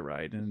policies are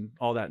right, and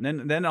all that?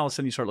 And then all of a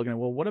sudden you start looking at,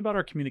 well, what about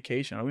our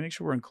communication? How do we make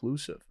sure we're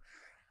inclusive?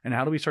 And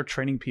how do we start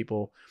training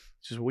people?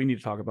 Which is what we need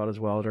to talk about as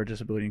well at our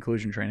disability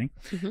inclusion training,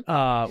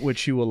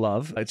 which you will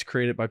love. It's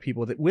created by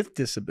people with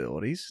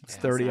disabilities. It's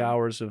 30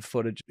 hours of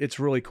footage. It's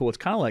really cool. It's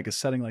kind of like a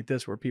setting like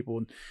this where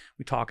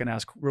we talk and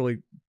ask really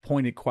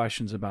pointed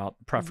questions about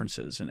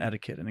preferences and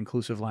etiquette and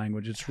inclusive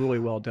language. It's really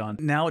well done.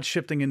 Now it's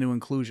shifting into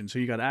inclusion. So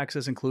you got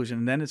access, inclusion,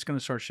 and then it's going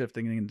to start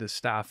shifting into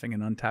staffing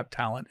and untapped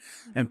talent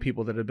and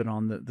people that have been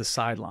on the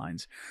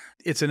sidelines.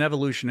 It's an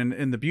evolution.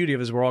 And the beauty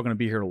of it is we're all going to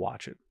be here to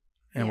watch it.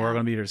 And we're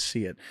going to be here to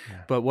see it.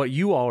 Yeah. But what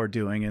you all are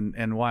doing,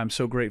 and why I'm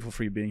so grateful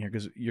for you being here,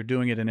 because you're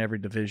doing it in every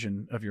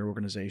division of your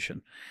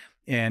organization.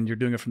 And you're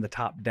doing it from the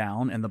top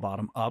down and the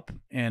bottom up.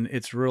 And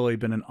it's really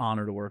been an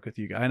honor to work with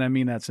you guys. And I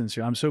mean that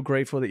sincerely. I'm so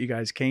grateful that you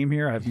guys came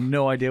here. I have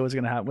no idea what's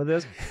going to happen with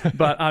this.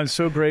 But I'm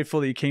so grateful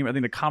that you came. I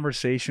think the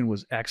conversation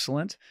was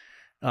excellent.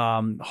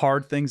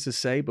 Hard things to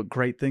say, but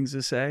great things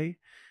to say.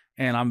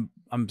 And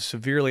I'm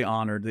severely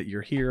honored that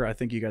you're here. I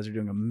think you guys are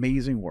doing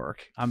amazing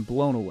work. I'm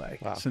blown away.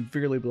 Wow.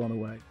 Severely blown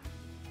away.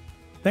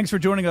 Thanks for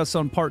joining us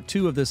on part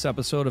 2 of this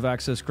episode of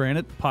Access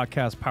Granted,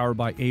 podcast powered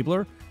by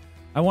Ablr.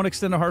 I want to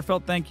extend a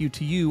heartfelt thank you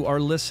to you, our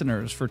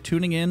listeners, for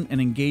tuning in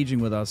and engaging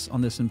with us on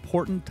this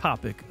important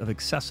topic of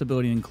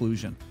accessibility and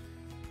inclusion.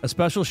 A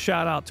special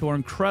shout out to our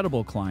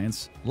incredible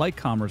clients like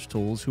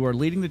commercetools, who are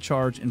leading the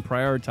charge in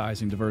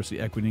prioritizing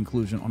diversity, equity, and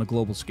inclusion on a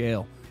global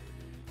scale.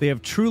 They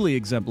have truly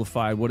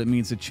exemplified what it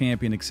means to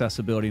champion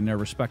accessibility in their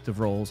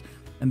respective roles,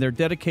 and their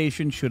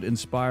dedication should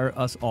inspire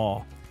us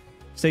all.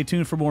 Stay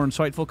tuned for more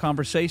insightful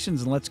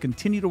conversations, and let's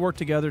continue to work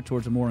together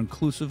towards a more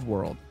inclusive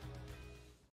world.